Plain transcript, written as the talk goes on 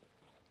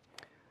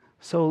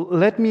So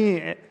let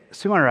me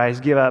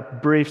give a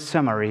brief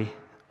summary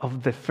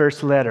of the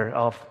first letter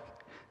of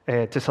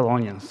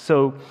Thessalonians.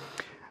 So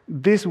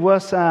this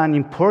was an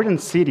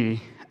important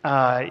city.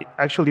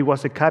 Actually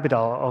was the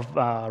capital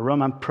of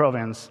Roman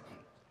province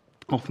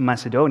of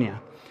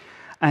Macedonia.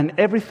 And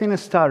everything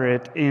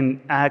started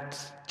in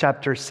Acts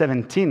chapter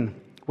 17,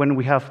 when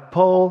we have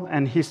Paul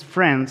and his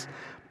friends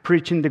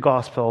preaching the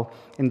gospel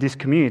in this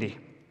community.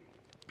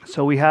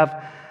 So we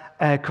have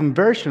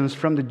conversions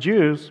from the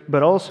Jews,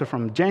 but also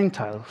from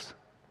Gentiles.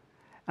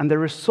 And the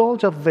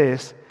result of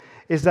this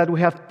is that we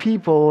have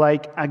people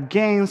like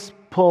against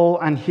Paul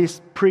and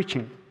his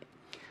preaching.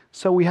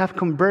 So we have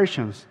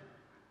conversions.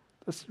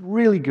 That's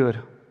really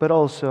good, but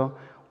also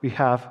we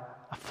have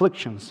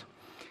afflictions.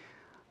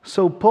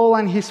 So Paul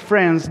and his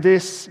friends,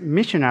 these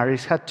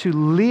missionaries, had to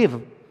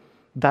leave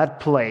that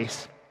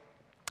place.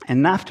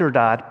 And after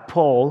that,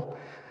 Paul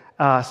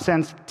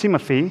sends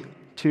Timothy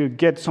to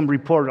get some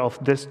report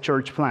of this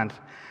church plant.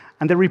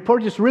 And the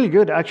report is really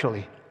good,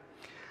 actually.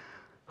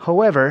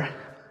 However,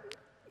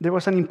 there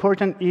was an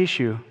important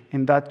issue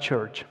in that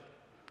church,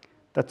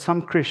 that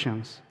some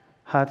Christians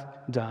had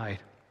died.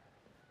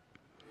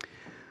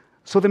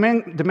 So the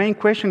main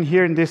question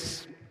here in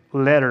this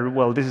letter,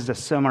 well, this is the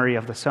summary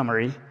of the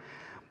summary,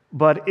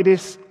 but it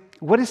is,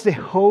 what is the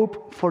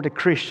hope for the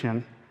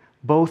Christian,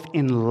 both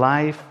in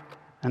life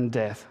and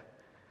death?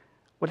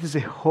 What is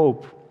the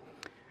hope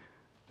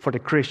for the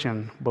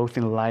Christian, both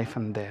in life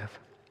and death?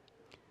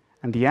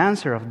 And the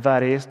answer of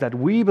that is that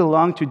we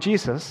belong to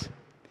Jesus,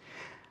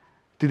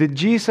 to the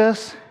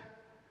Jesus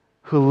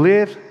who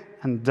lived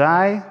and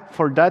died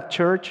for that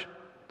church,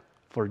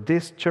 for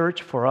this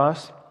church, for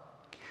us,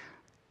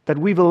 that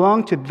we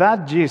belong to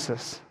that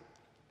Jesus,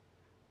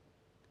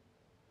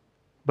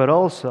 but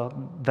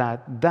also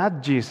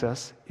that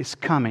Jesus is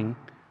coming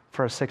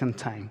for a second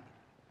time.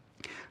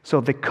 So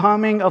the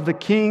coming of the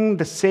King,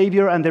 the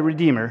Savior, and the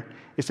Redeemer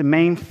is the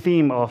main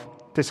theme of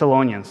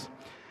Thessalonians,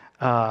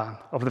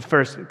 of the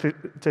first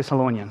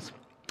Thessalonians.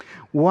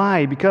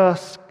 Why?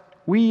 Because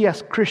we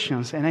as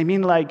Christians, and I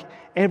mean like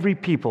every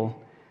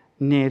people,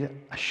 need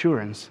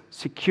assurance,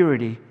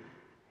 security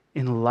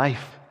in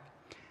life.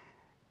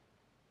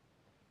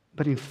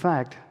 But in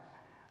fact,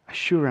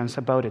 assurance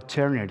about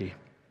eternity.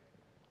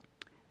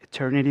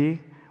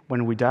 Eternity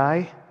when we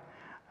die,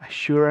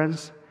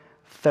 assurance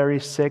 30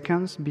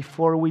 seconds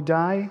before we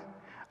die,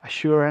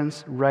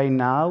 assurance right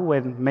now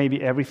when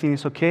maybe everything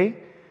is okay,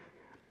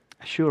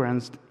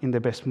 assurance in the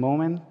best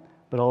moment,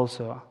 but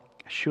also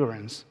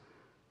assurance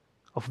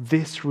of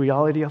this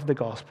reality of the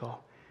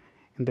gospel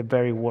in the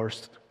very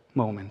worst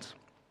moments.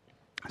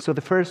 So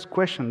the first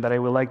question that I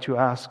would like to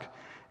ask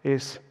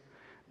is,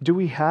 do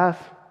we have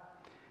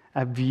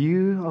a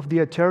view of the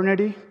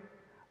eternity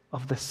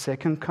of the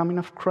second coming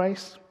of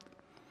Christ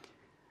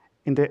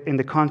in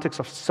the context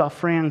of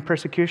suffering and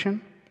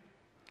persecution?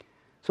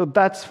 So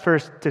that's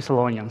First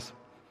Thessalonians.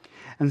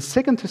 And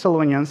Second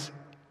Thessalonians,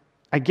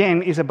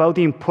 again, is about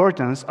the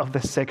importance of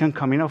the second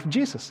coming of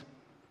Jesus.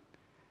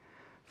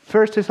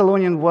 First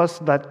Thessalonians was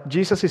that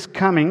Jesus is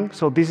coming,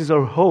 so this is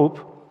our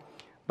hope.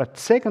 But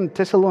Second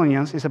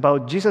Thessalonians is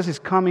about Jesus is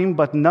coming,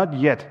 but not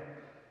yet.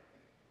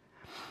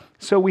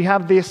 So we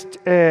have these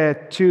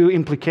two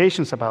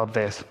implications about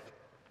this.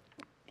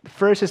 The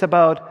first is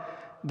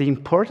about the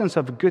importance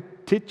of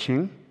good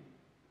teaching,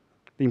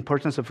 the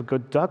importance of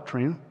good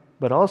doctrine,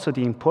 but also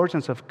the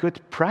importance of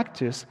good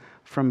practice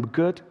from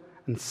good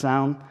and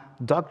sound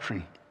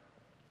doctrine.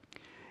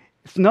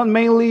 It's not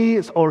mainly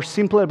or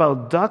simply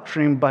about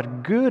doctrine,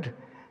 but good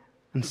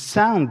and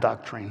sound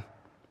doctrine.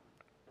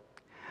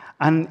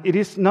 And it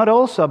is not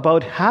also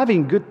about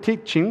having good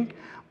teaching,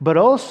 but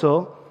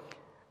also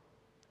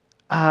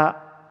a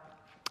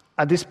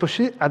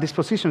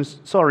disposition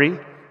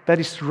that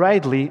is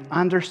rightly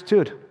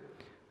understood.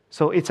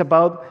 So it's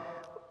about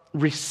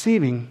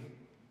receiving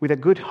with a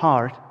good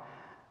heart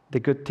the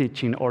good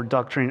teaching or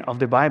doctrine of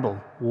the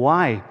Bible.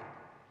 Why?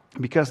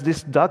 Because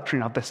this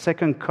doctrine of the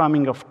second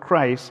coming of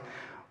Christ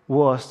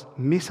was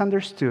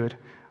misunderstood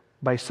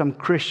by some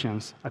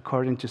Christians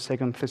according to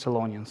 2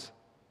 Thessalonians.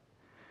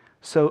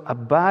 So a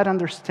bad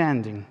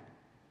understanding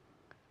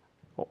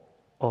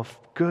of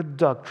good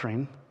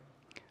doctrine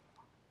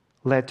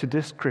led to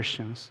these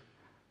Christians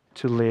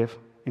to live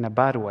in a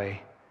bad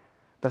way.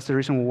 That's the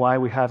reason why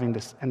we have in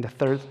the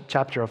third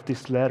chapter of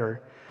this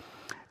letter,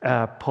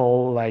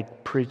 Paul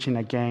preaching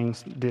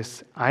against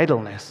this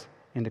idleness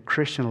in the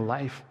Christian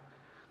life.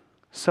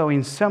 So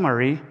in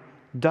summary,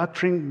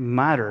 doctrine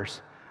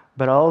matters,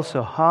 but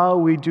also how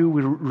we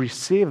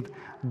receive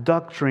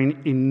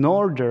doctrine in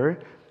order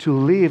to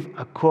live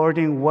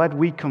according what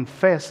we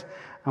confess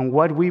and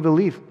what we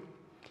believe.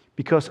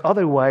 Because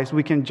otherwise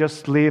we can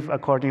just live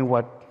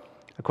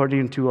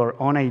according to our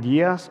own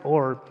ideas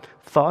or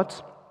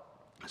thoughts.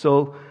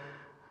 So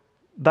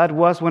that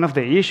was one of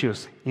the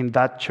issues in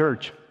that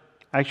church.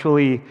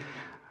 Actually,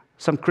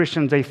 some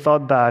Christians, they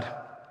thought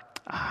that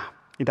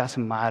it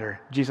doesn't matter.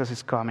 Jesus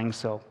is coming,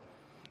 so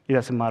it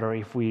doesn't matter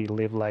if we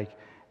live like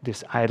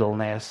this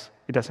idleness.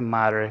 It doesn't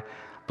matter.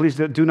 please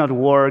do not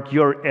work.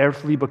 Your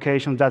earthly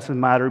vocation doesn't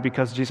matter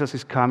because Jesus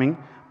is coming.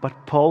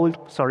 But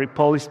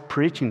Paul is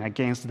preaching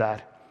against that.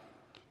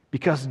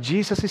 Because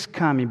Jesus is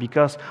coming,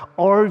 because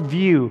our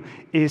view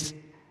is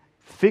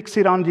fixed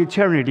on the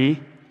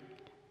eternity,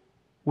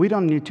 we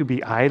don't need to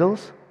be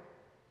idols.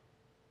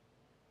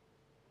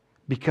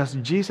 Because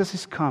Jesus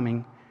is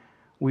coming,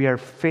 we are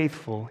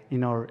faithful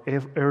in our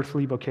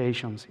earthly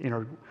vocations, in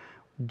our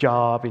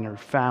job, in our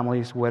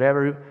families,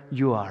 wherever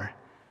you are.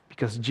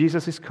 Because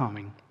Jesus is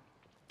coming,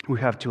 we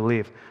have to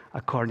live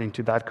according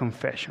to that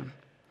confession.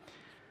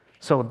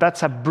 So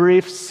that's a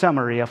brief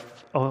summary of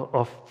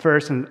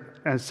 1st and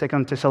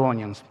 2nd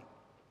Thessalonians.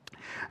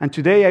 And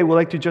today I would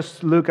like to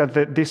just look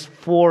at these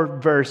 4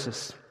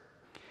 verses.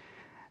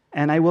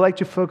 And I would like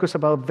to focus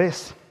about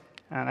this.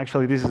 And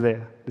actually this is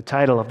the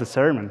title of the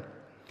sermon.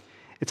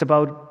 It's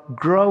about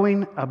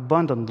growing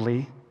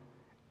abundantly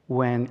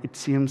when it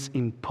seems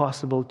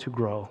impossible to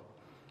grow.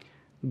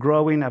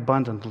 Growing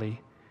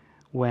abundantly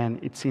when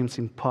it seems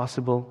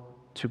impossible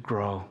to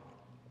grow.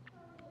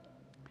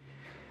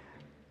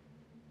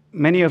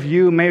 Many of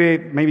you,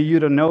 maybe you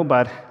don't know,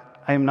 but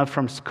I am not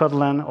from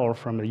Scotland or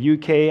from the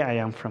UK. I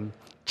am from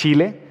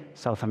Chile,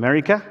 South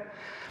America.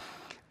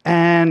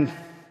 And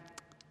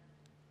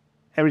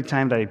every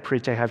time that I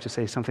preach, I have to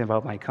say something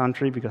about my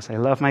country because I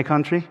love my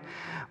country.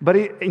 But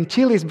in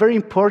Chile, it's very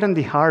important,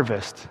 the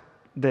harvest.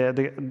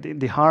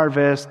 The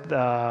harvest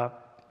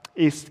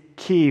is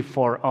key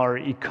for our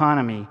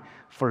economy,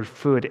 for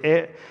food.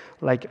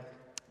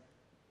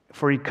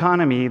 For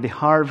economy, the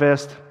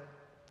harvest,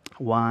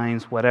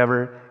 wines,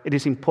 whatever, it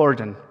is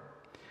important.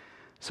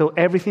 So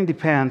everything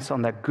depends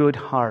on that good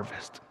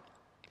harvest.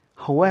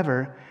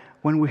 However,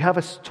 when we have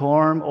a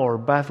storm or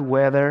bad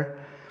weather,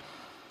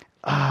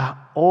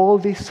 all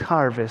this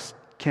harvest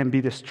can be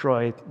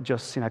destroyed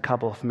just in a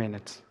couple of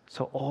minutes.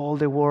 So all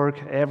the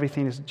work,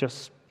 everything is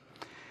just...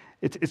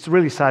 It's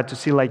really sad to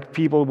see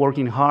people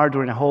working hard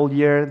during a whole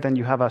year, then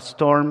you have a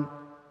storm,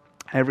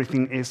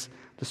 everything is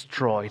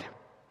destroyed.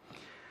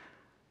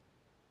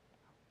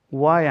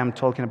 Why I'm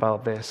talking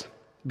about this?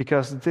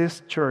 Because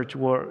this church,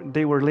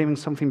 they were living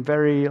something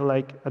very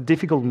a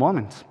difficult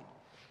moment.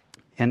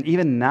 And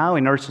even now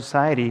in our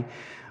society,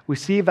 we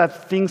see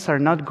that things are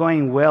not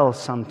going well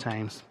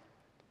sometimes.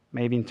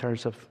 Maybe in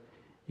terms of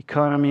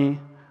economy,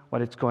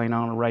 what is going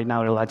on right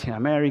now in Latin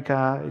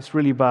America, it's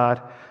really bad.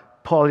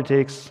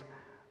 Politics,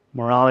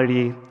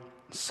 morality,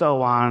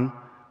 so on.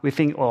 We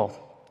think,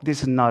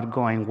 this is not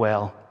going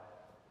well.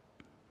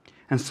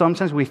 And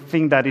sometimes we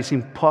think that it's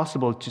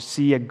impossible to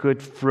see a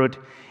good fruit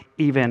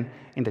even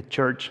in the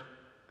church.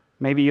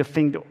 Maybe you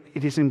think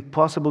it is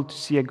impossible to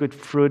see a good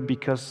fruit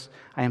because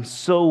I am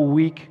so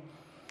weak.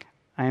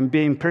 I am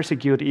being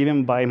persecuted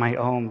even by my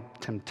own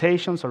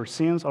temptations or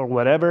sins or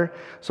whatever.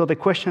 So the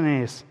question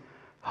is,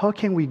 how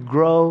can we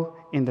grow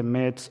in the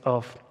midst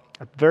of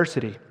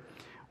adversity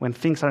when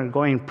things are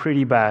going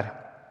pretty bad?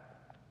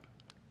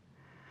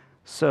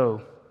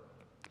 So,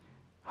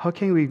 how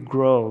can we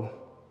grow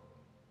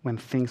when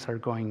things are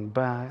going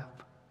bad?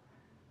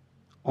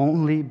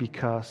 Only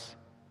because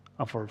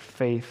of our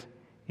faith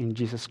in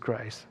Jesus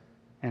Christ.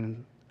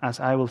 And as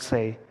I will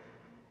say,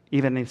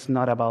 even it's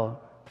not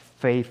about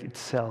faith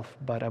itself,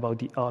 but about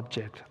the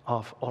object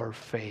of our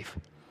faith,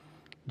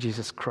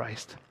 Jesus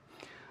Christ.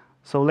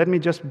 So let me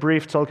just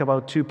briefly talk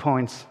about 2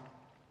 points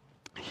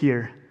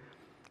here.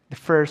 The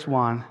first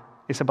one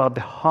is about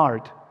the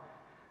heart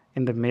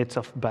in the midst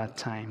of bad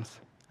times,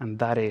 and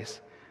that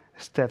is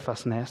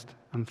steadfastness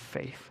and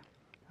faith.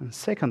 And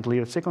secondly,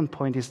 the second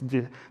point is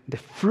the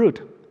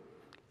fruit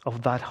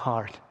of that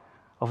heart,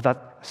 of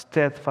that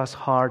steadfast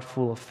heart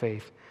full of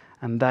faith,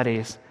 and that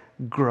is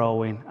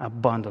growing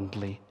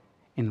abundantly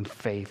in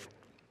faith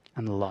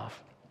and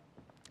love.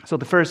 So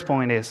the first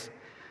point is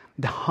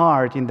the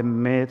heart in the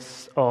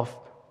midst of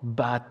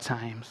bad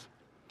times.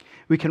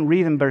 We can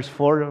read in verse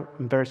 4,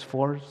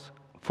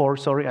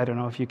 I don't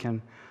know if you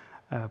can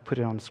put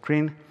it on the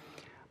screen,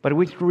 but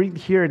we read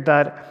here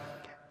that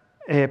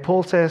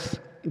Paul says,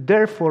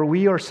 "Therefore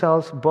we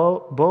ourselves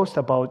boast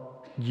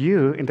about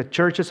you in the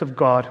churches of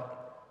God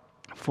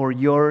for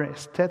your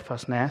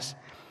steadfastness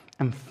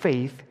and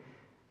faith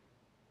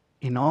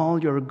in all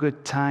your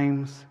good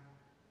times,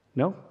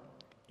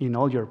 in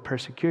all your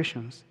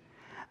persecutions,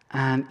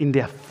 and in the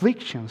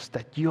afflictions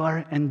that you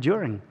are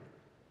enduring."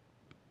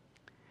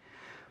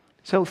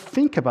 So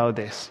think about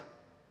this.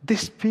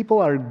 These people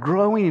are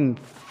growing in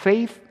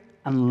faith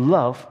and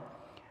love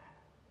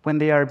when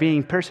they are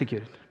being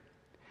persecuted.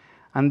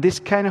 And this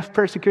kind of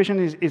persecution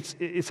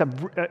is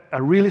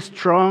a really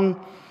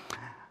strong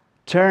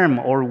term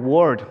or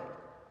word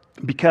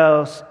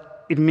because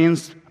it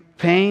means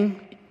pain,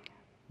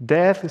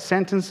 death,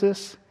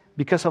 sentences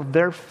because of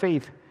their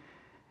faith.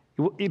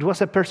 It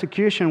was a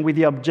persecution with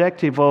the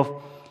objective of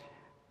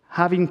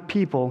having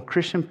people,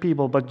 Christian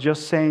people, but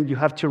just saying you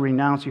have to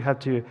renounce, you have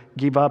to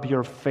give up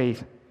your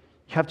faith.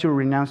 You have to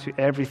renounce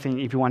everything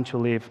if you want to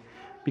live.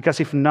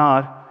 Because if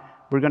not,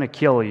 we're going to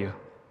kill you.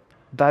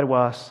 That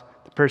was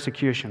the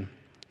persecution.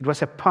 It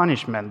was a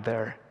punishment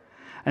there.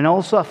 And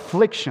also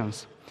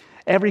afflictions.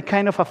 Every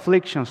kind of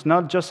afflictions,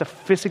 not just a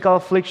physical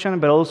affliction,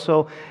 but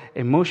also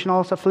emotional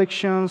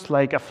afflictions,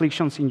 like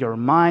afflictions in your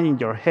mind, in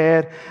your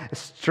head,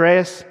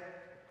 stress,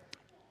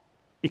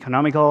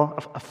 economical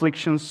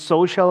afflictions,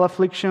 social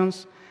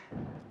afflictions,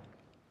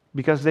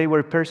 because they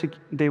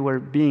were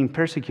being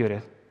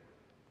persecuted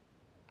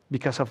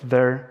because of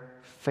their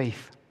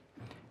faith,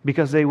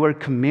 because they were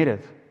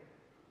committed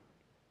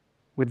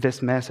with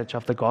this message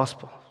of the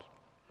gospel.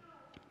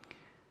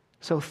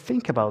 So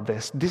think about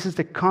this. This is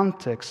the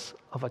context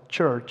of a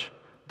church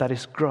that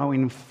is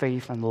growing in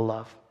faith and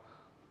love.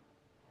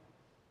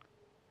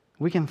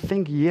 We can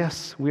think,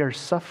 yes, we are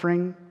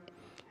suffering.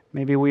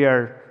 Maybe we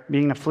are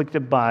being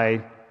afflicted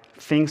by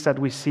things that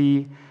we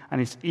see,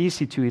 and it's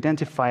easy to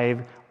identify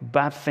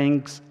bad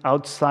things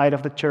outside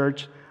of the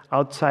church,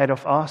 outside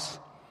of us.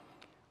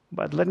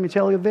 But let me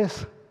tell you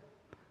this.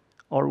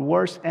 Our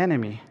worst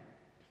enemy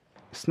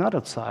is not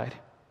outside.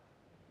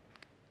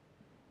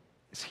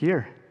 It's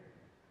here.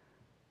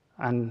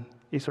 And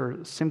it's our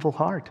sinful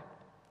heart.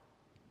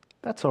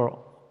 That's our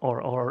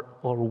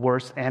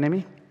worst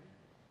enemy.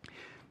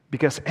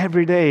 Because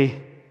every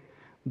day,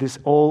 this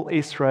old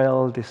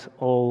Israel, this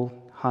old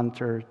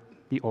Hunter,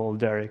 the old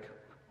Derek,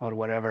 or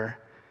whatever,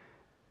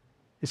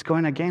 is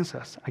going against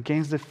us,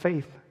 against the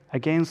faith,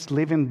 against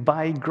living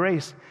by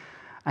grace.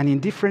 And in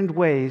different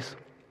ways,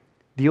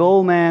 the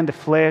old man, the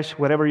flesh,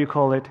 whatever you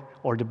call it,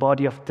 or the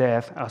body of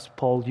death, as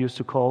Paul used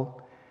to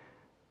call,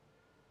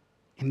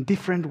 in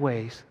different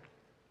ways,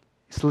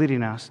 is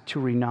leading us to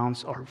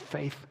renounce our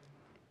faith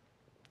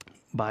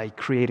by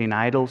creating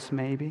idols,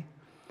 maybe,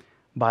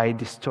 by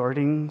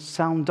distorting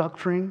sound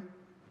doctrine.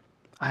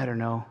 I don't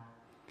know.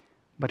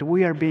 But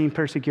we are being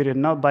persecuted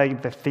not by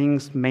the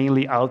things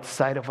mainly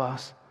outside of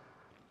us,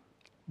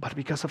 but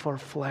because of our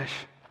flesh,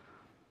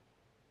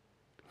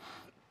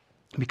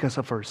 because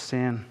of our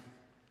sin.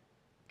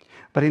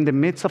 But in the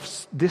midst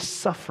of this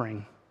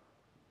suffering,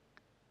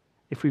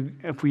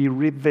 if we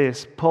read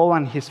this, Paul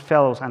and his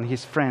fellows and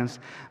his friends,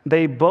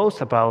 they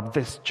boast about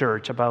this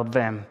church, about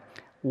them.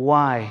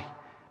 Why?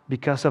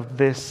 Because of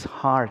this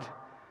heart,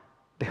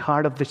 the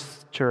heart of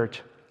this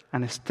church,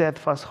 and a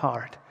steadfast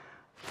heart,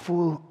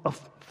 full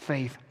of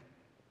faith.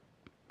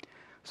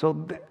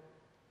 So,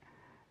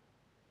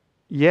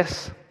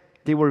 yes,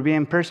 they were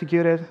being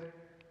persecuted,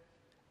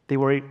 they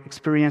were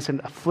experiencing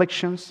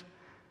afflictions,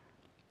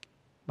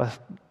 but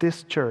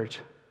this church,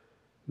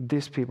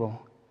 these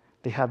people,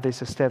 they have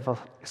this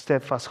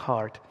steadfast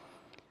heart,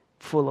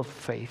 full of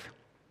faith.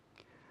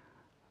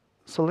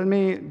 So let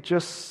me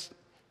just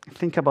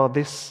think about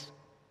this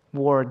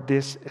word,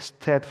 this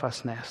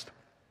steadfastness.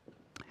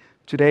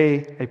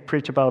 Today I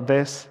preach about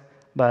this,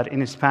 but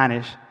in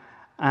Spanish,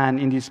 and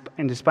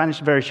in the Spanish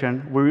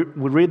version, we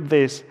read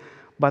this,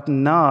 but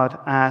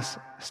not as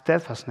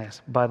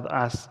steadfastness, but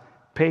as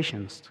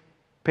patience.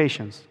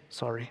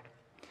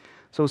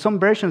 So some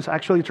versions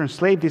actually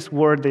translate this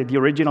word, the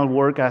original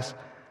word, as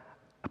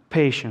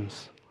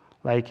patience,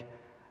 like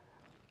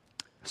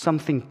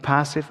something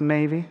passive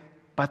maybe,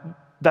 but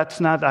that's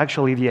not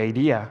actually the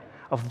idea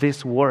of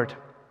this word.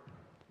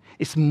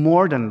 It's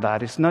more than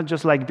that. It's not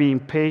just like being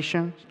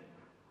patient,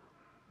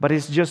 but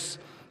it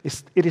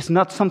is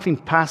not something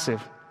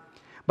passive,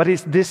 but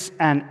it's this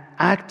an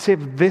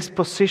active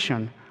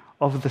disposition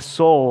of the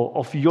soul,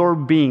 of your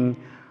being,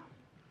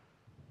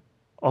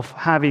 of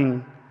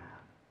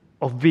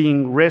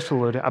being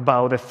resolute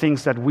about the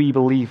things that we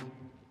believe.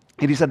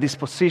 It is a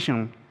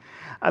disposition,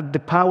 the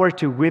power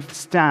to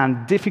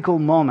withstand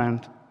difficult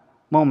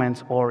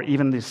moments, or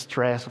even the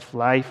stress of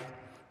life,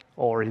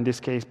 or in this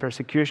case,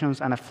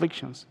 persecutions and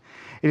afflictions.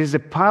 It is the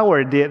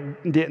power,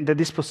 the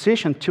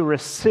disposition to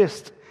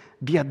resist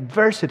the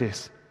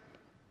adversities.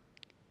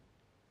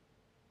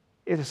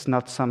 It is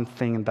not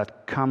something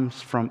that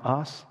comes from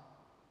us,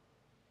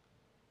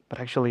 but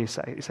actually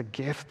it's a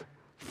gift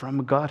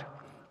from God.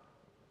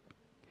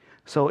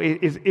 So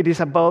it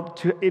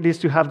is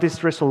to have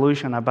this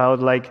resolution about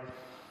like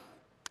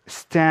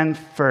stand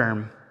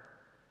firm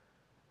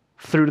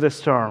through the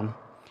storm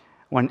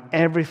when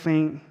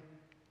everything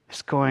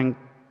is going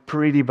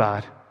pretty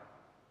bad.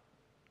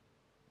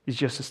 It's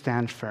just to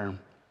stand firm.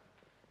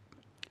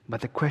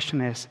 But the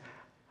question is,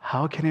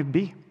 how can it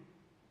be?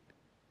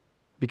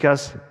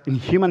 Because in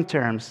human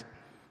terms,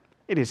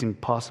 it is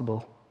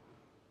impossible.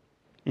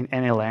 In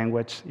any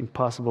language,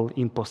 impossible,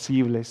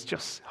 imposible. It's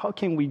just, how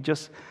can we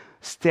just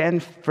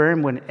stand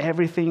firm when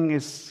everything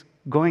is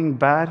going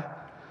bad?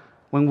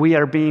 When we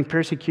are being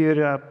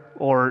persecuted,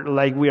 or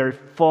like we are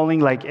falling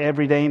like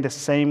every day in the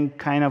same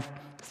kind of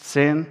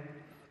sin?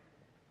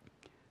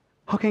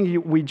 How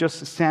can we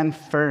just stand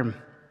firm?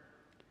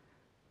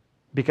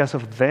 Because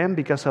of them?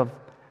 Because of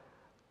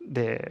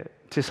the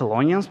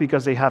Thessalonians?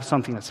 Because they have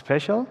something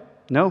special?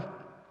 No.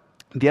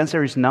 The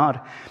answer is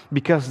not.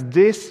 Because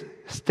this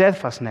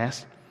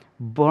steadfastness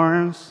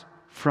burns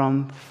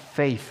from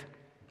faith.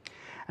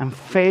 And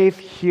faith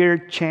here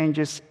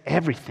changes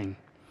everything.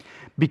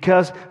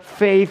 Because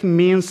faith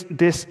means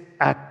this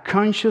a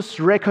conscious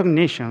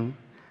recognition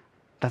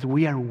that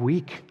we are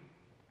weak.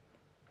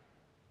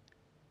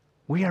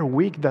 We are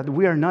weak, that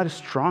we are not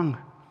strong.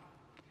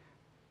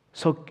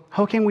 So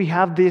how can we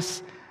have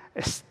this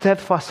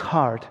steadfast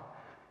heart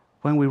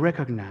when we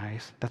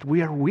recognize that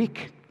we are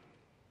weak?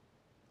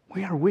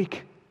 We are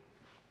weak.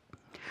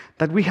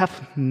 That we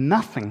have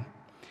nothing.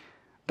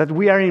 That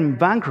we are in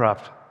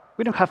bankrupt.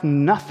 We don't have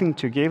nothing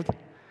to give.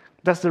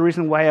 That's the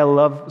reason why I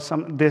love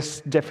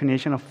this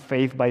definition of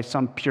faith by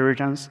some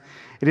Puritans.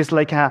 It is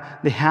like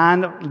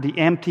the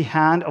empty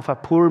hand of a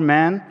poor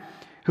man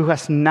who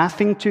has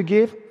nothing to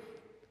give,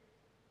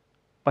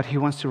 but he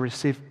wants to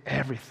receive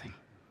everything.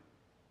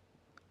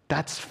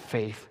 That's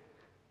faith.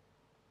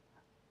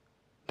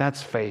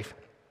 That's faith.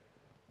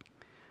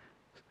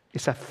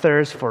 It's a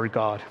thirst for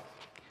God.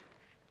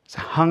 It's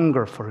a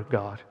hunger for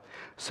God.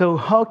 So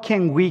how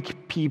can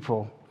weak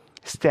people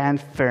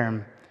stand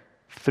firm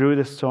through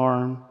the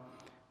storm,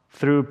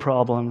 through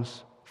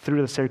problems,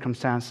 through the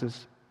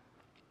circumstances?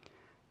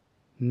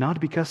 Not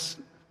because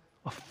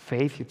of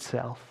faith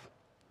itself,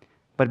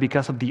 but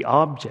because of the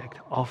object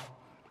of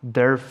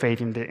their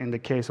faith in the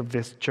case of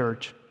this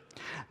church.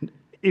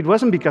 It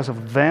wasn't because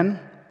of them,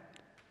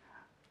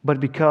 but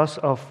because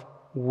of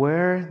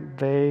where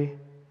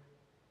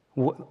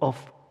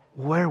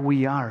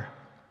we are.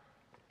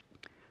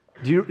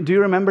 Do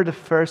you remember the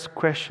first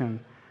question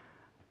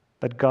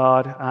that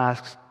God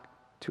asked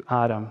to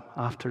Adam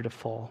after the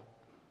fall?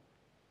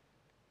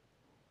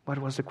 What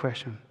was the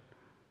question?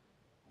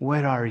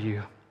 Where are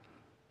you?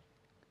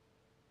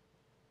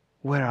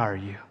 Where are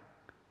you?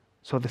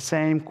 So the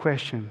same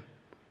question,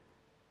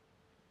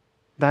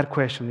 that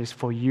question is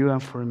for you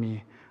and for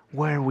me,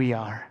 where we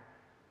are.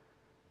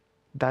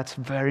 That's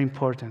very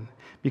important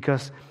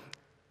because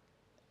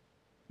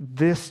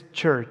this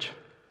church,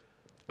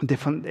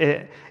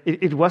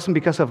 it wasn't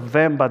because of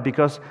them, but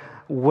because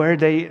where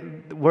they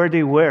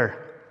were.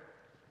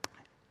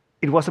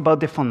 It was about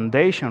the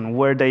foundation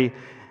where they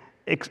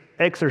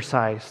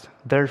exercised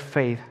their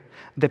faith,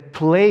 the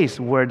place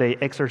where they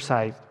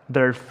exercised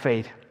their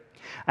faith.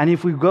 And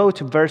if we go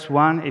to verse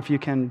 1, if you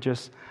can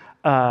just,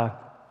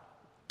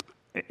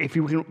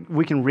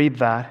 we can read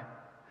that.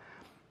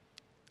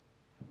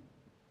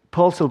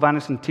 Paul,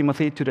 Silvanus, and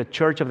Timothy to the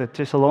church of the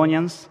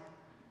Thessalonians,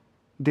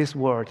 this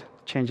word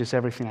changes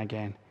everything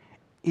again.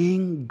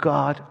 In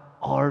God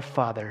our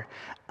Father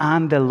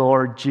and the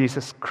Lord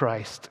Jesus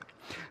Christ.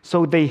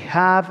 So they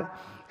have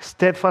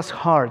steadfast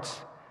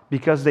hearts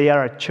because they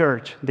are a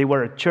church. They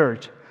were a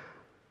church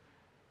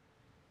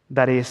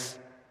that is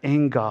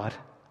in God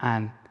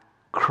and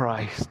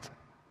Christ.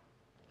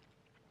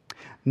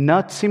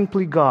 Not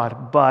simply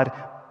God,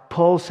 but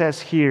Paul says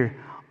here,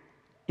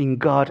 in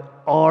God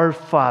our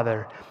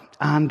Father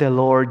and the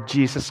Lord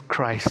Jesus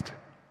Christ.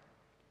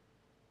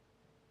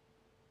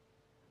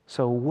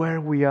 So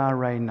where we are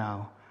right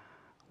now,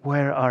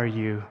 where are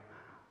you?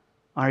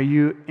 Are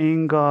you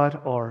in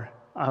God or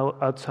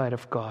outside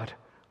of God?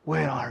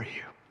 Where are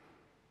you?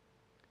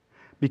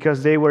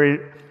 Because they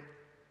were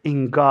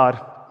in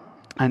God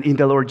and in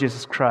the Lord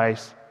Jesus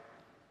Christ.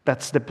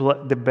 That's the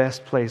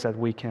best place that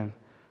we can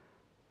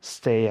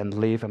stay and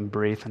live and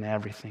breathe and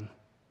everything.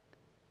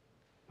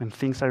 When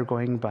things are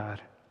going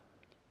bad,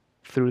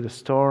 through the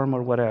storm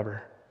or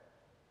whatever,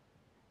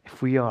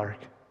 if we are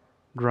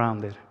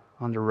grounded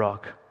on the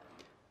rock,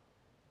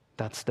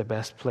 that's the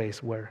best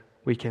place where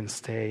we can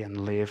stay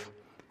and live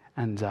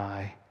and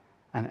die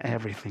and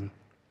everything.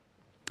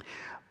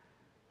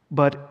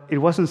 But it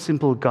wasn't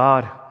simple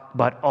God,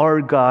 but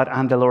our God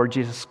and the Lord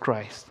Jesus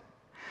Christ.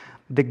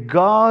 The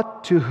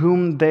God to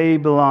whom they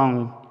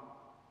belong,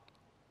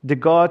 the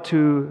God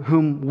to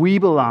whom we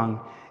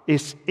belong,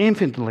 is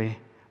infinitely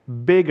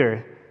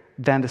bigger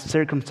than the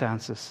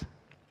circumstances.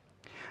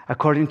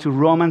 According to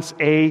Romans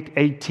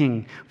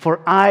 8:18,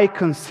 for I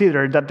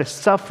consider that the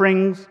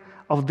sufferings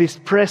of this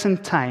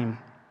present time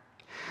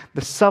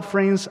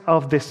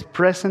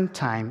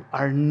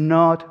are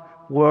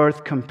not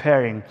worth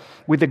comparing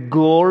with the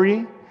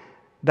glory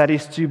that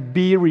is to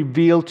be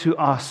revealed to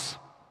us.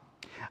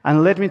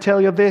 And let me tell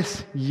you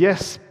this,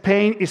 yes,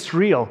 pain is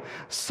real,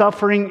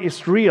 suffering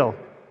is real.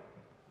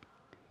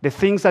 The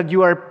things that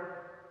you are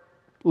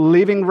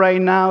living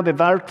right now, the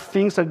dark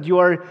things that you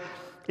are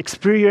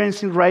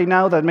experiencing right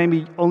now that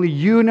maybe only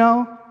you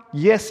know,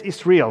 yes,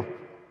 it's real.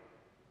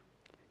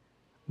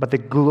 But the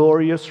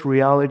glorious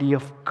reality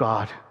of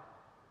God,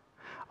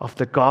 of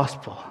the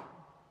gospel,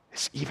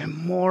 is even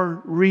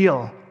more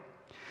real.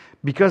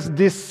 Because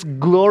this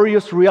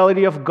glorious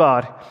reality of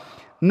God,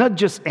 not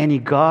just any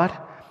God,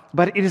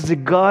 but it is the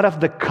God of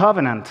the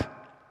covenant.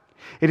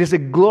 It is a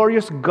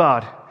glorious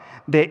God,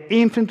 the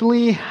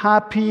infinitely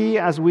happy,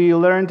 as we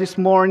learned this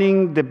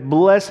morning, the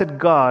blessed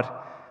God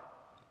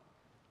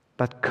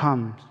that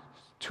comes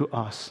to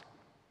us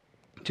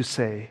to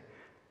say,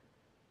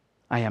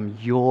 I am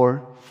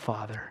your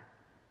Father.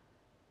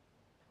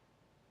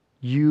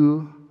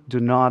 You do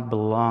not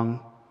belong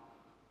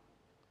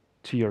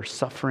to your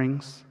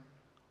sufferings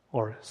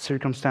or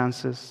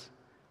circumstances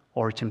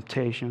or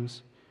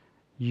temptations.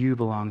 You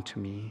belong to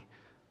me,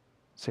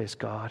 says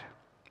God,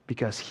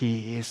 because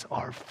He is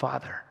our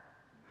Father.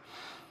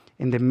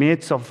 In the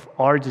midst of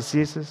our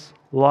diseases,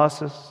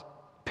 losses,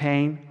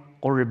 pain,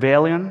 or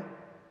rebellion,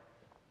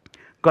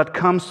 God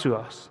comes to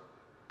us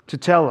to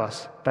tell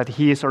us that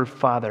He is our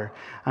Father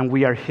and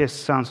we are His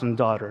sons and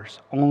daughters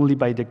only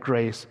by the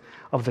grace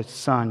of the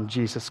Son,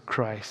 Jesus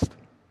Christ.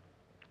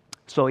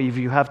 So if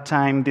you have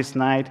time this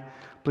night,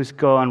 please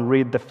go and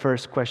read the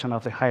first question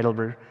of the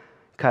Heidelberg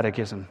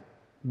Catechism.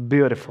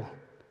 Beautiful,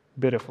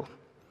 beautiful.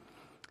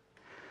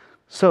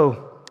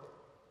 So,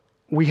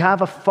 we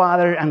have a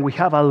Father and we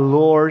have a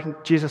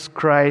Lord, Jesus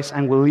Christ,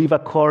 and we live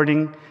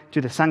according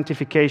to the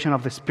sanctification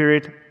of the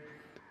Spirit,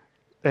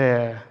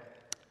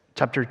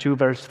 chapter 2,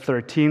 verse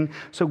 13.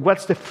 So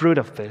what's the fruit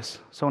of this?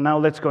 So now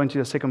let's go into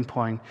the second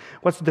point.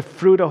 What's the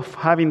fruit of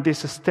having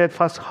this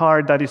steadfast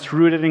heart that is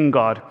rooted in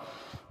God?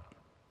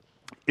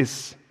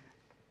 Is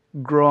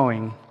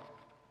growing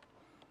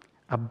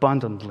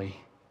abundantly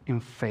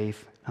in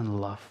faith and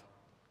love.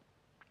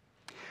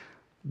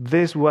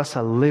 This was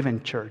a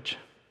living church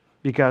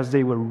because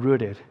they were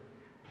rooted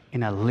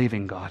in a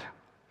living God.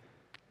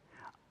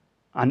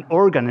 An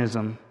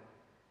organism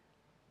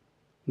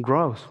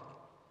grows.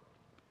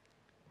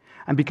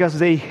 And because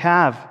they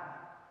had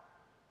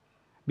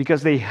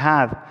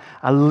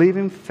a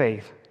living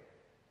faith,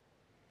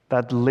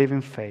 that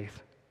living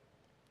faith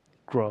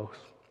grows.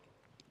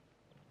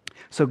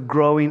 So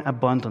growing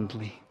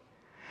abundantly.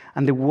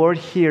 And the word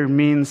here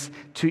means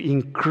to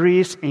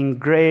increase in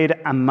great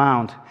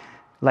amount,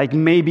 like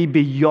maybe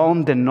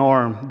beyond the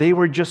norm. They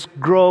were just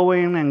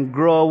growing and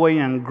growing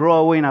and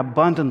growing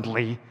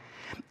abundantly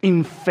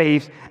in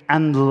faith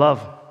and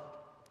love.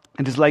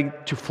 It is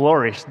like to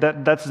flourish.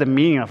 That's the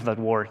meaning of that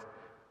word.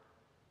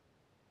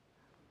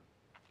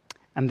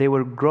 And they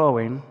were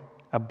growing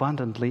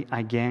abundantly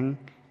again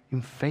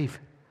in faith.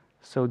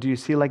 So do you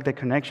see like the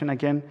connection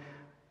again?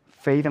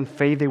 Faith and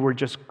faith, they were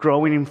just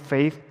growing in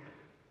faith.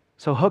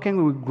 So how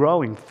can we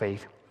grow in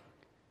faith?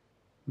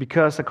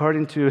 Because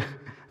according to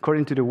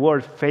the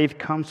word, faith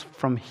comes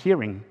from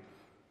hearing.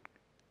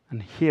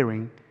 And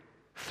hearing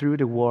through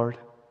the word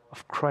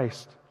of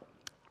Christ.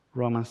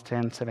 Romans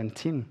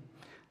 10:17.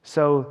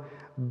 So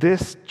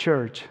this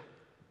church,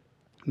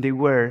 they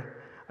were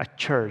a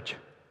church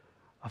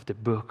of the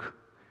book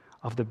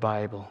of the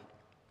Bible.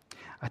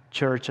 A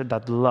church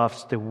that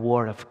loves the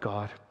word of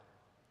God.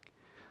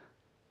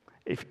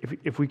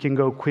 If we can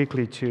go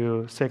quickly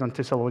to 2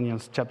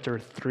 Thessalonians chapter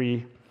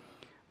 3,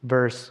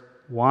 verse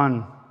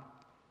 1,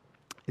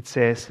 it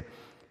says,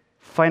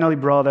 "Finally,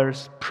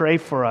 brothers, pray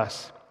for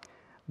us,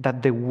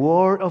 that the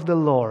word of the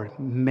Lord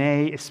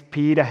may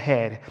speed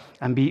ahead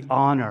and be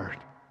honored."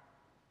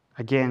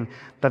 Again,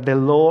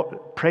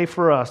 pray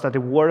for us that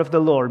the word of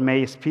the Lord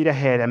may speed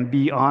ahead and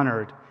be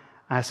honored,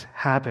 as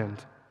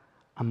happened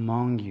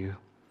among you.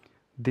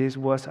 This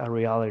was a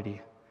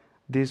reality.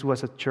 This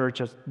was a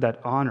church that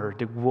honored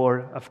the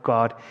word of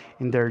God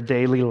in their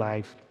daily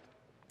life.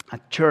 A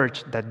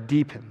church that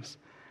deepens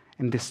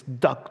in this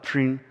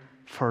doctrine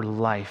for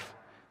life.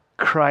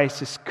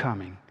 Christ is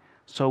coming,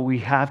 so we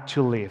have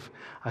to live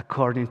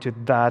according to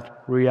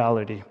that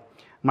reality.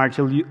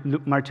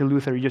 Martin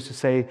Luther used to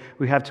say,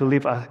 we have to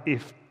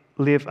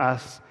live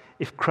as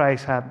if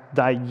Christ had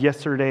died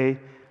yesterday,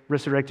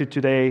 resurrected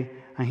today,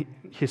 and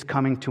He's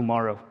coming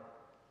tomorrow.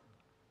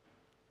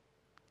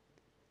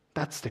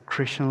 That's the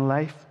Christian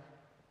life.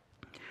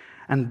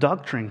 And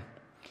doctrine.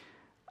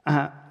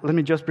 Let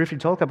me just briefly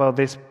talk about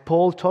this.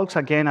 Paul talks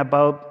again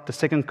about the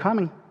second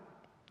coming.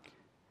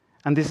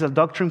 And this is a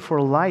doctrine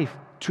for life,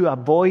 to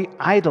avoid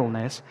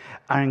idleness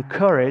and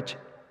encourage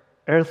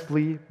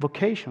earthly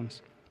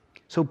vocations.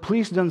 So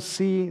please don't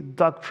see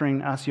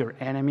doctrine as your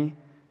enemy.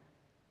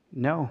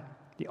 No,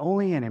 the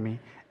only enemy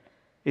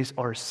is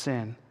our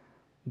sin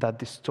that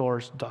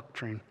distorts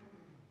doctrine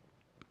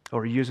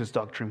or uses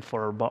doctrine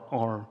for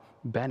our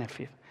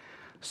benefit.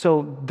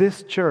 So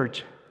this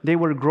church, they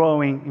were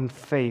growing in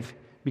faith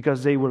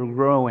because they were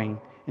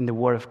growing in the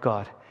Word of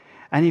God.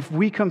 And if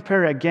we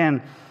compare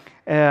again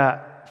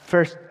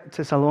 1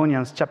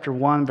 Thessalonians chapter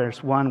 1,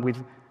 verse 1 with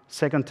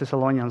 2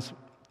 Thessalonians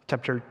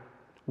chapter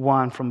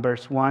 1 from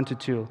verse 1 to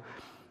 2.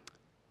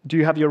 Do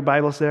you have your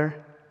Bibles there?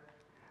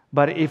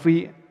 But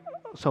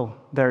so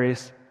there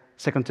is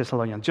 2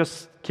 Thessalonians.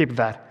 Just keep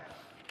that.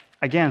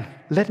 Again,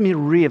 let me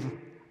read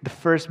the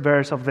first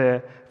verse of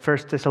the 1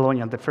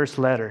 Thessalonians, the first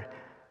letter,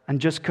 and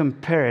just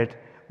compare it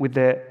with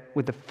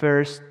the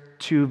first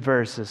two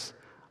verses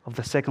of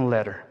the second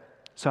letter.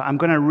 So I'm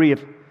going to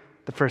read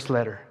the first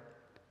letter.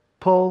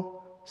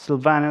 Paul,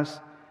 Silvanus,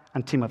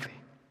 and Timothy.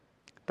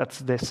 That's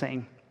the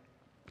same.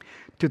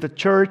 To the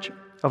church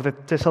of the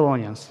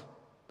Thessalonians.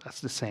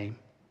 That's the same.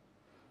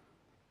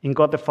 In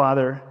God the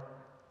Father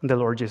and the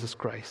Lord Jesus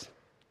Christ.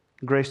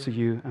 Grace to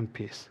you and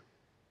peace.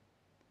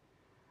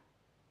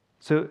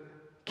 So,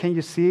 can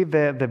you see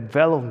the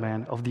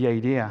development of the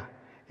idea?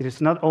 It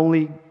is not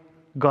only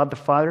God the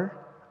Father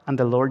and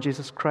the Lord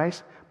Jesus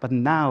Christ, but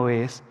now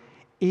is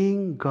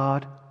in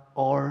God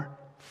our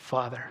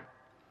Father.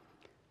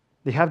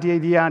 They have the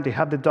idea, they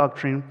have the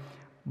doctrine,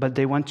 but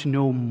they want to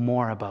know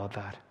more about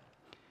that.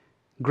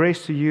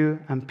 Grace to you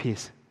and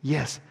peace.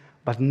 Yes,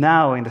 but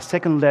now in the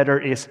second letter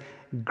is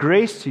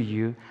grace to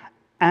you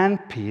and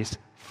peace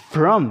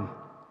from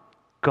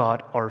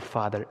God our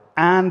Father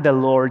and the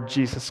Lord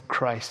Jesus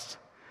Christ.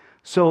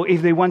 So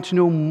if they want to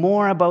know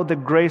more about the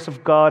grace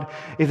of God,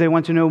 if they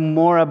want to know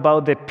more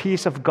about the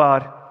peace of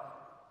God,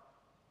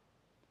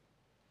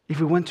 if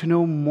we want to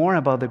know more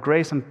about the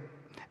grace and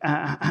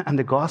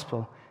the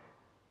gospel,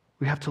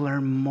 we have to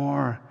learn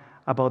more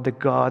about the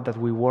God that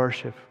we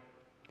worship,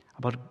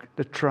 about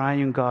the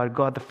triune God,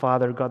 God the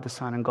Father, God the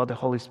Son, and God the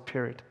Holy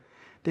Spirit.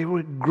 They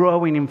were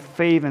growing in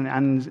faith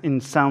and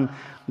in sound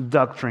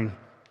doctrine.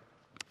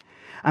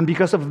 And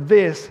because of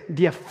this,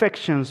 the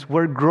affections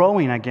were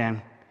growing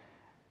again.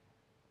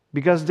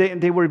 Because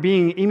they were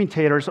being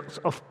imitators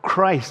of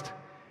Christ.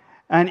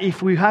 And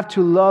if we have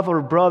to love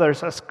our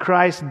brothers as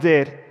Christ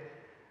did,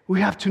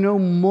 we have to know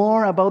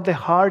more about the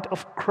heart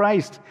of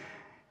Christ.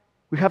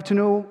 We have to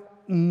know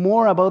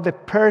more about the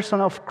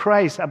person of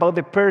Christ, about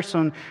the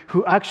person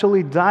who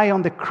actually died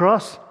on the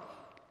cross,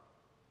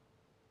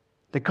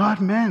 the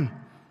God-man.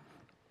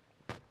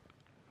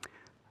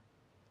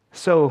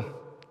 So,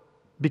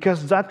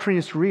 because doctrine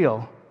is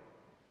real,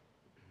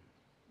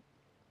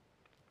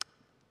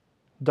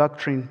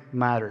 doctrine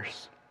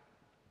matters.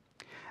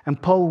 And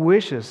Paul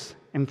wishes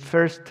in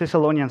 1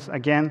 Thessalonians,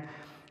 again,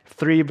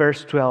 3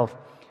 verse 12.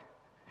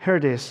 Hear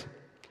this.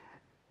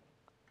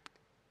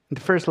 In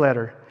the first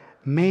letter,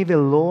 may the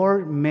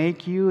Lord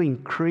make you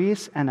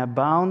increase and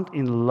abound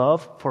in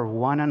love for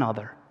one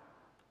another.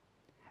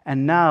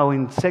 And now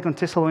in 2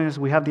 Thessalonians,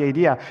 we have the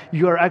idea,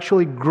 you are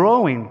actually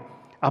growing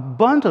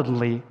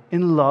abundantly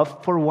in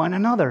love for one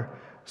another.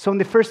 So in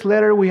the first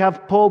letter, we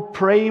have Paul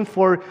praying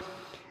for,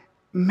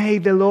 may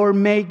the Lord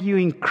make you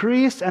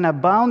increase and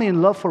abound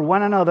in love for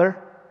one another.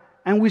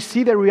 And we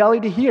see the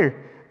reality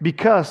here,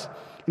 because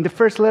in the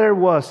first letter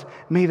was,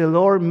 may the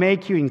Lord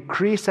make you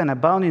increase and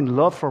abound in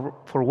love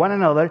for one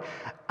another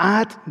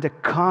at the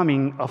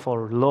coming of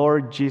our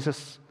Lord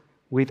Jesus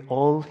with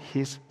all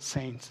his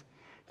saints.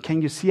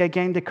 Can you see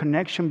again the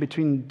connection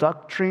between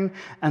doctrine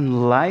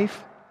and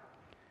life?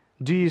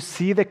 Do you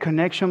see the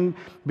connection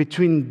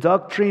between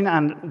doctrine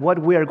and what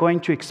we are going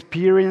to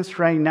experience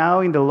right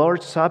now in the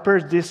Lord's Supper,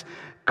 this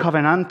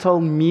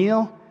covenantal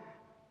meal?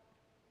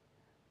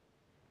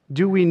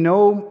 Do we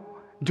know?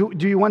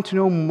 Do you want to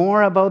know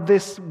more about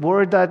this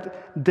word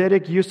that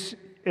Derek used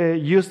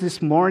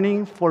this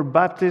morning for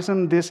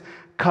baptism, this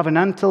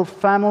covenantal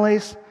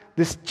families,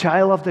 this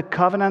child of the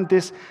covenant?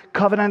 This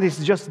covenant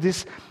is just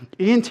this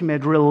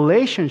intimate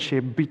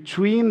relationship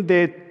between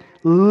the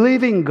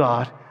living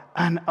God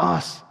and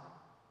us,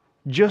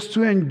 just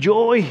to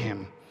enjoy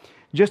him,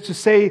 just to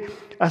say,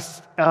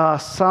 as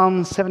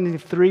Psalm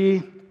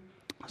 73,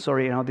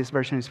 sorry, this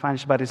version is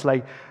Spanish, but it's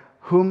like,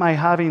 whom I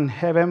have in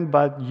heaven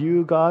but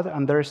you, God,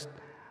 and there's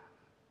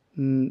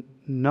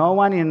no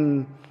one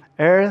in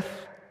earth.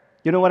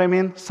 You know what I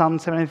mean? Psalm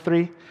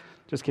 73.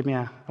 Just give me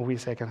a wee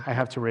second. I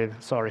have to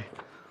read. Sorry.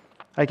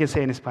 I can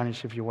say in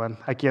Spanish if you want.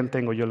 Aquí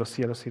tengo yo los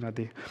cielos sino a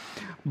ti.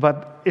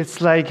 But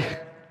it's like,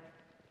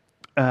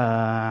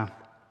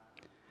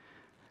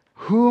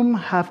 whom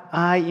have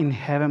I in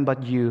heaven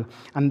but you?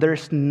 And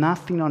there's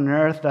nothing on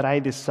earth that I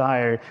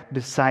desire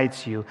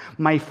besides you.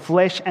 My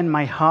flesh and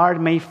my heart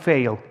may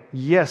fail.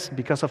 Yes,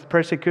 because of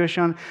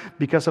persecution,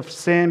 because of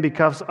sin,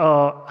 because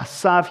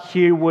Asaph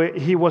here,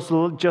 he was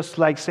just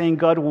like saying,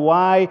 God,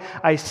 why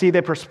I see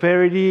the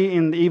prosperity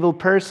in the evil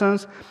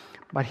persons?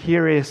 But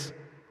here is,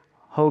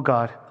 oh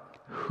God,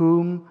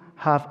 whom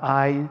have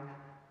I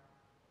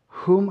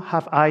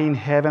in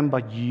heaven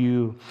but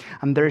you?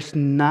 And there's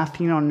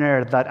nothing on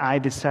earth that I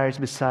desire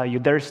beside you.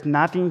 There's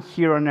nothing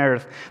here on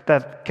earth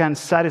that can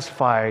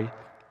satisfy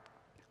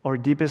our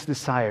deepest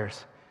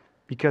desires,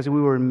 because we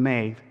were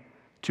made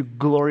to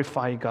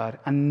glorify God.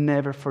 And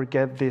never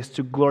forget this.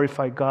 To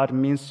glorify God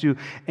means to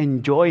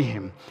enjoy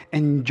him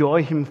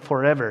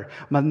forever.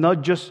 But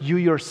not just you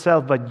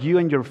yourself, but you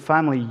and your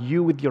family,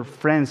 you with your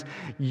friends,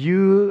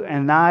 you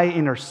and I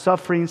in our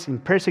sufferings, in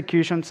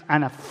persecutions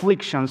and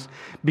afflictions,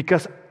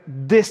 because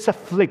these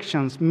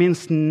afflictions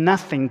means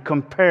nothing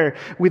compared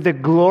with the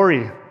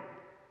glory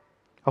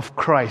of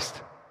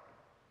Christ,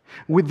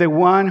 with the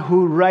one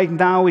who right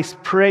now is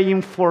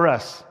praying for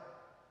us.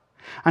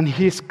 And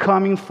he's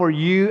coming for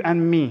you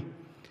and me.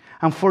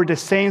 And for the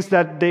saints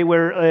that they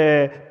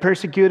were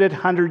persecuted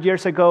 100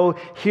 years ago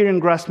here in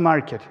Grass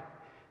Market.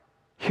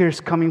 He's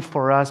coming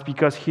for us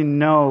because he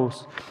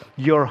knows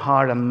your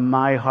heart and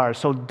my heart.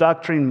 So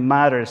doctrine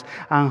matters.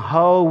 And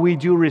how we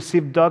do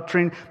receive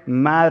doctrine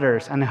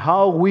matters. And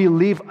how we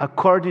live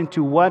according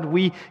to what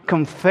we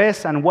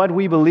confess and what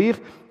we believe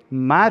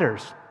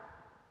matters.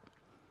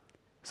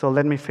 So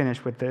let me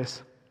finish with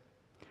this.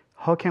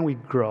 How can we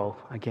grow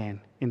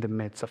again in the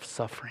midst of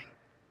suffering?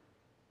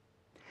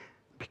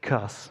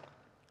 Because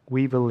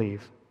we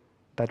believe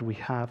that we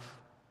have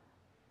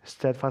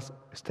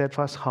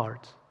steadfast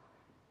hearts.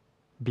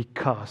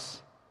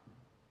 Because,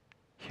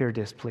 hear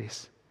this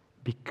please,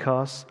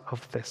 because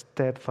of the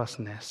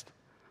steadfastness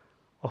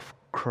of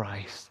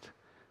Christ.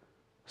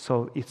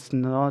 So it's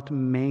not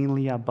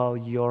mainly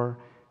about your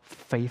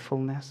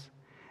faithfulness.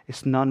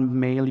 It's not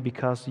mainly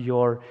because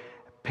your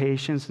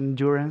patience,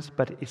 endurance,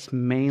 but it's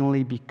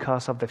mainly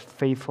because of the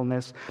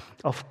faithfulness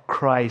of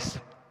Christ.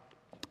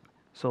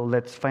 So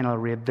let's finally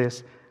read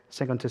this,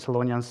 2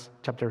 Thessalonians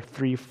chapter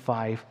 3,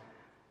 5.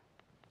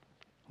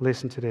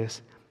 Listen to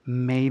this.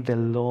 May the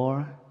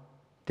Lord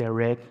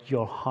direct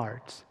your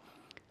hearts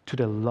to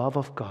the love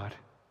of God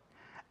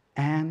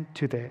and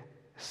to the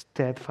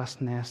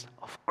steadfastness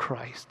of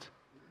Christ.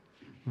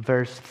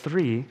 Verse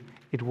 3,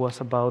 it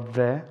was about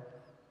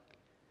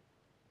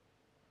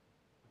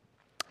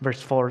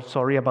verse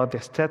 4, about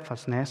the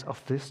steadfastness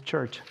of this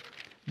church.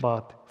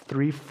 But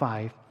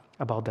 3:5,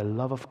 about the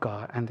love of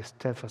God and the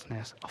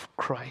steadfastness of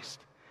Christ.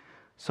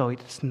 So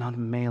it's not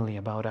mainly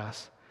about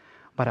us,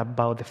 but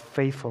about the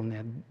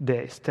faithfulness,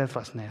 the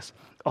steadfastness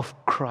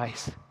of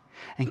Christ.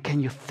 And can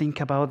you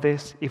think about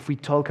this? If we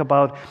talk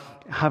about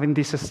having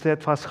this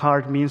steadfast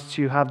heart means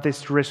to have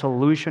this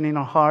resolution in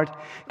our heart,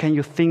 can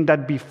you think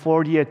that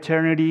before the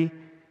eternity,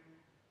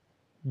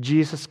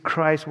 Jesus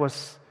Christ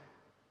was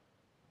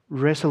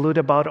resolute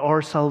about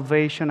our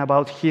salvation,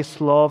 about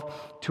His love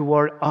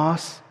toward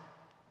us?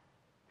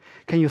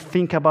 Can you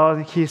think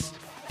about His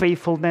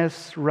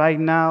faithfulness right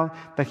now,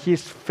 that He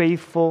is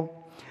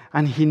faithful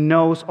and He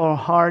knows our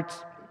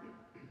hearts?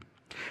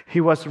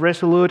 He was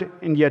resolute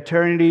in the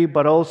eternity,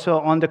 but also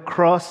on the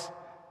cross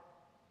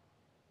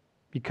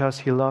because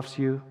He loves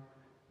you,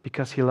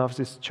 because He loves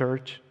this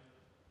church.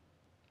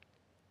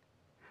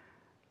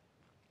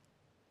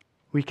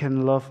 We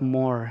can love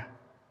more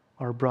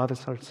our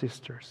brothers and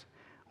sisters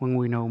when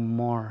we know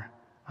more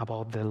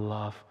about the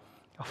love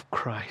of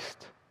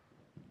Christ,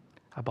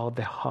 about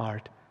the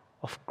heart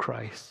of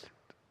Christ.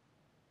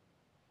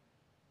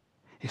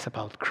 It's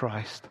about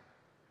Christ.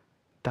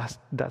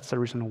 That's the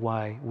reason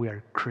why we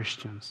are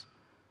Christians.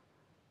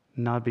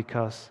 Not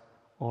because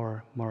of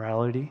our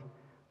morality,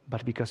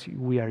 but because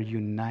we are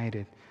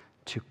united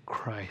to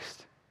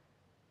Christ.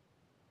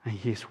 And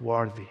He is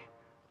worthy.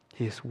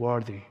 He is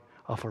worthy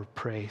of our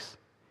praise.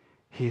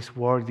 He is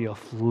worthy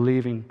of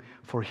living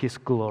for His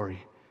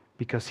glory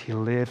because He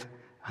lived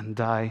and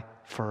died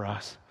for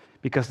us.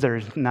 Because there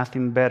is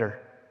nothing better.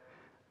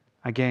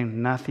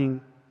 Again, nothing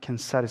can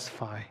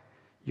satisfy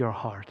your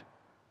heart,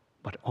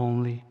 but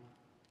only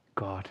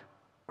God,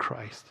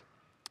 Christ.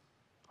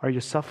 Are you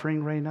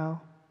suffering right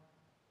now?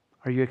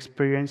 Are you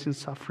experiencing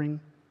suffering?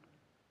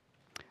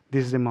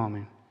 This is the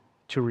moment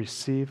to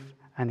receive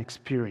and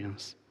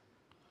experience,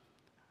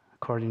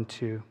 according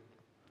to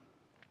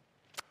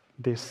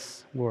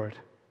this word,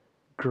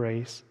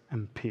 grace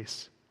and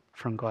peace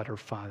from God our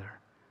Father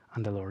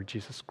and the Lord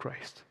Jesus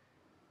Christ.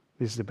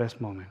 This is the best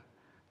moment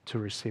to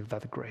receive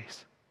that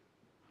grace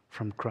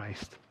from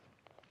Christ.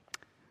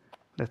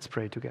 Let's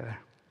pray together.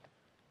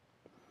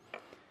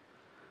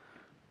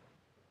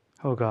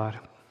 Oh God,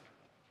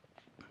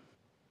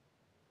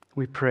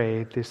 we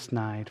pray this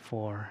night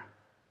for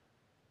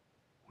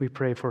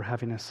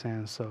having a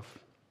sense of,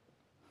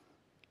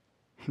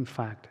 in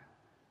fact,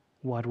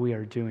 what we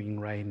are doing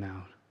right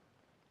now.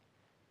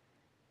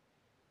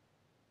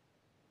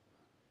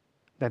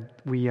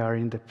 That we are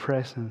in the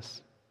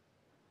presence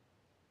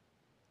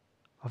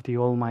of the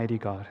Almighty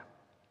God.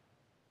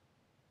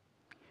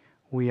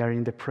 We are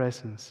in the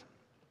presence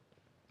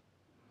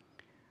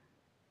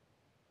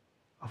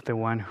of the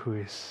one who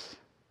is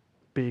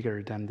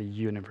bigger than the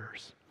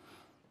universe.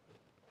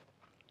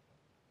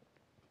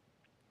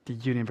 The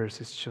universe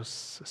is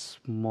just a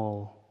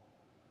small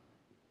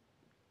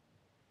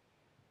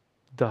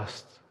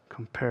dust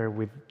compared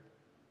with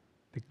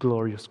the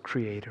glorious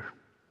Creator.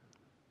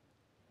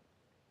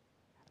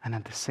 And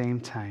at the same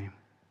time,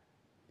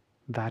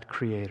 that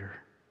Creator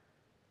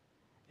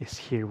is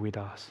here with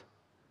us,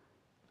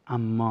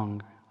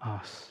 among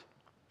us,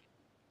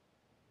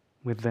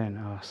 within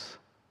us,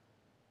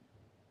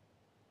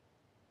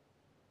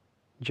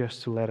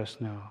 just to let us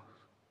know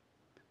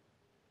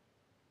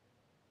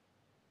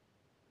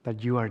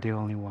that you are the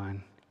only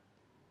one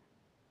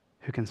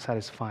who can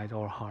satisfy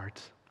our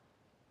hearts.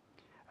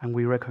 And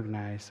we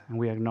recognize and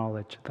we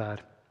acknowledge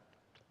that,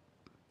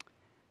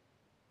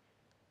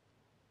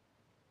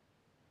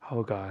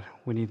 oh God,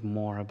 we need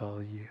more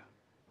about you.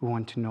 We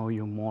want to know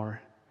you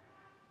more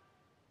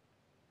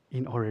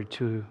in order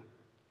to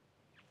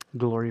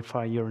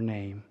glorify your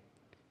name,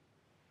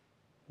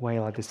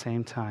 while at the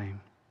same time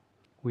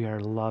we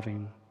are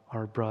loving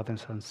our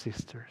brothers and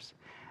sisters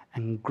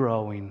and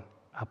growing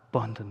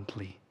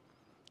abundantly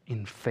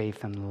in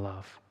faith and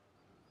love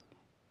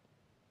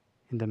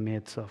in the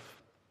midst of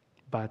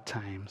bad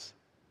times,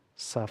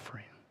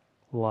 suffering,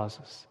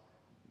 losses,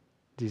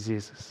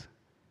 diseases,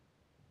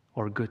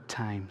 or good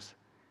times.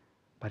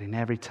 But in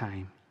every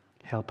time,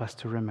 help us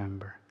to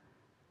remember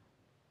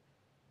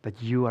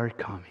that you are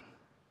coming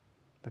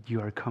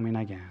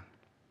again.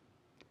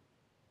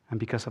 And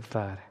because of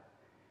that,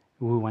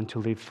 we want to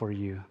live for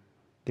you,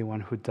 the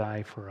one who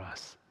died for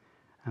us.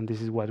 And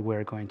this is what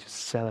we're going to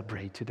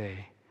celebrate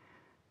today.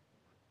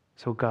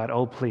 So God,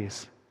 oh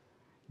please,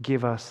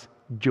 give us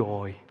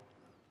joy.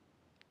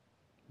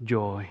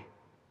 Joy,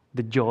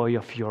 the joy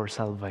of your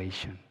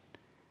salvation.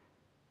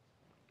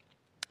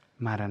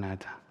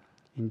 Maranatha.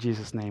 In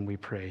Jesus' name we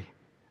pray.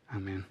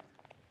 Amen.